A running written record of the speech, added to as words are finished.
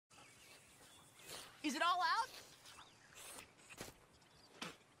Is it all out?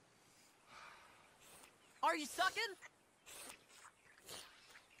 Are you sucking?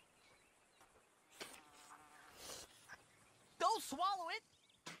 Don't swallow it.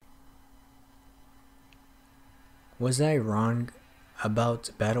 Was I wrong about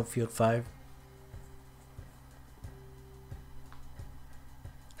Battlefield 5?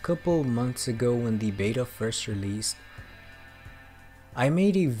 A couple months ago when the beta first released, I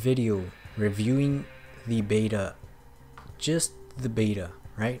made a video reviewing the beta, just the beta,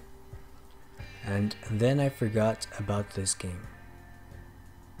 right? And then I forgot about this game.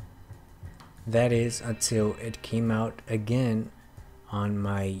 That is until it came out again on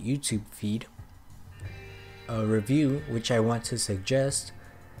my YouTube feed. A review which I want to suggest.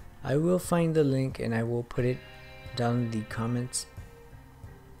 I will find the link and I will put it down in the comments.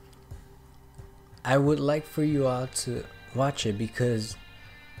 I would like for you all to watch it because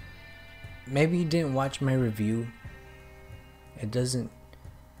maybe you didn't watch my review. It doesn't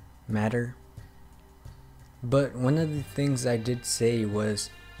matter. But one of the things I did say was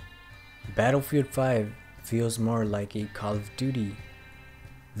Battlefield 5 feels more like a Call of Duty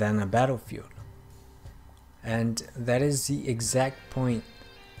than a Battlefield. And that is the exact point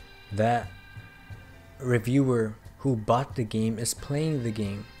that reviewer who bought the game is playing the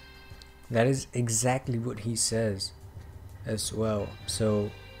game. That is exactly what he says as well. So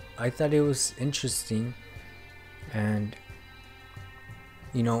I thought it was interesting, and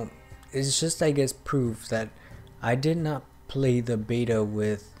you know, it's just, I guess, proof that I did not play the beta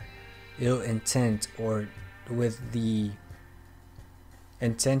with ill intent or with the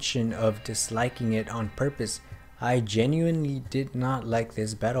intention of disliking it on purpose. I genuinely did not like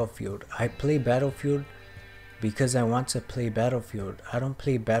this Battlefield. I play Battlefield because I want to play Battlefield. I don't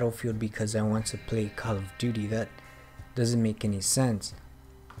play Battlefield because I want to play Call of Duty. That doesn't make any sense.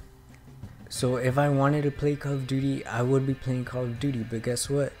 So if I wanted to play Call of Duty, I would be playing Call of Duty. But guess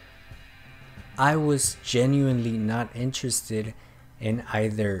what? I was genuinely not interested in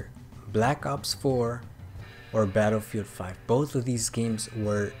either Black Ops 4 or Battlefield 5. Both of these games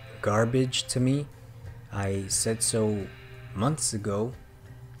were garbage to me. I said so months ago.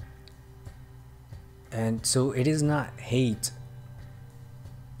 And so it is not hate,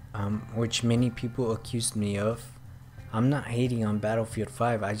 which many people accused me of. I'm not hating on Battlefield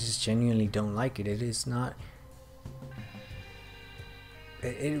 5. I just genuinely don't like it. It is not.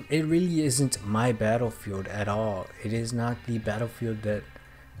 It really isn't my Battlefield at all. It is not the Battlefield that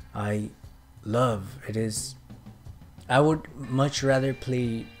I love. It is. I would much rather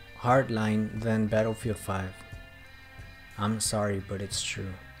play Hardline than Battlefield 5. I'm sorry, but it's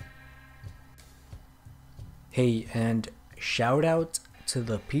true. Hey, and shout out to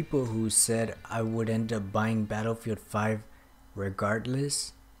the people who said I would end up buying Battlefield 5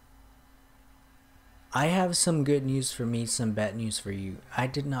 regardless. I have some good news for me, some bad news for you. I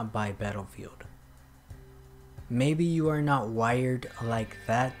did not buy Battlefield. Maybe you are not wired like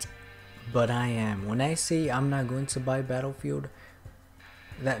that, but I am. When I say I'm not going to buy Battlefield,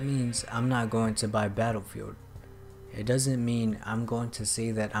 that means I'm not going to buy Battlefield. It doesn't mean I'm going to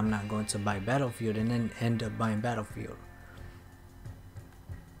say that I'm not going to buy Battlefield and then end up buying Battlefield.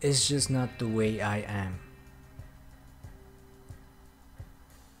 It's just not the way I am.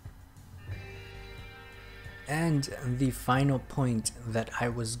 And the final point that I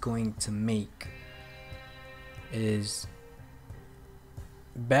was going to make is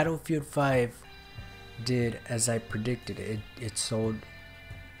Battlefield 5 did as I predicted. It sold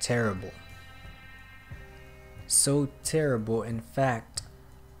terrible. So terrible, in fact,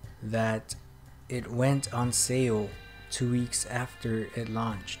 that it went on sale 2 weeks after it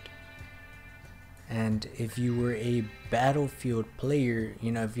launched. And if you were a Battlefield player,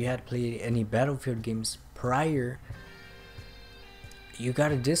 you know, if you had played any Battlefield games prior, you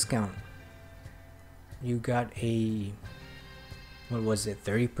got a discount. You got a, what was it,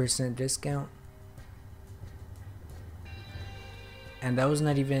 30% discount? And that was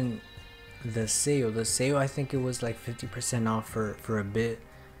not even the sale. The sale, I think it was like 50% off for a bit,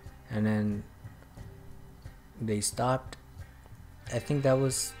 and then they stopped. I think that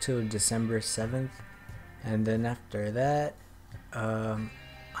was till December 7th, and then after that,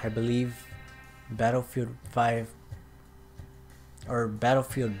 I believe Battlefield 5 or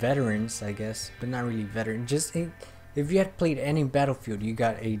Battlefield Veterans, I guess, but not really veteran. Just if you had played any Battlefield, you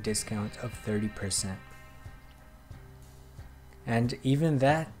got a discount of 30%. And even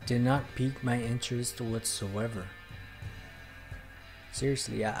that did not pique my interest whatsoever.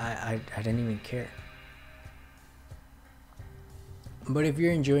 Seriously, I didn't even care. But if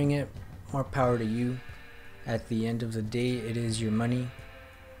you're enjoying it, more power to you. At the end of the day, it is your money,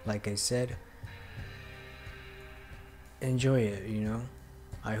 like I said. enjoy it, you know.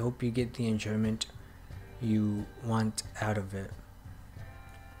 I hope you get the enjoyment you want out of it.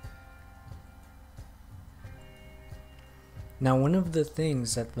 Now, one of the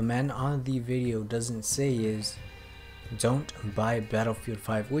things that the man on the video doesn't say is don't buy Battlefield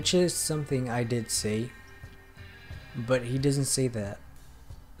 5, which is something I did say, but he doesn't say that.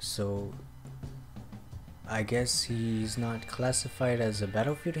 So I guess he's not classified as a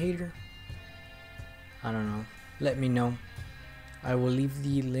Battlefield hater. I don't know. Let me know. I will leave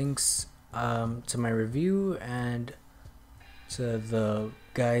the links to my review and to the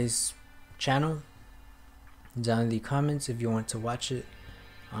guy's channel down in the comments if you want to watch it.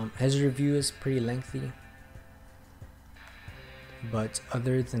 His review is pretty lengthy, but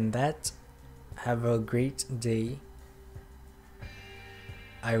other than that, have a great day.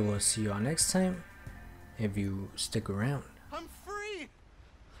 I will see you all next time if you stick around. I'm free!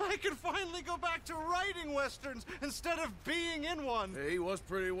 I can finally go back to writing westerns instead of being in one. He was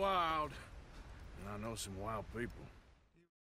pretty wild, and I know some wild people.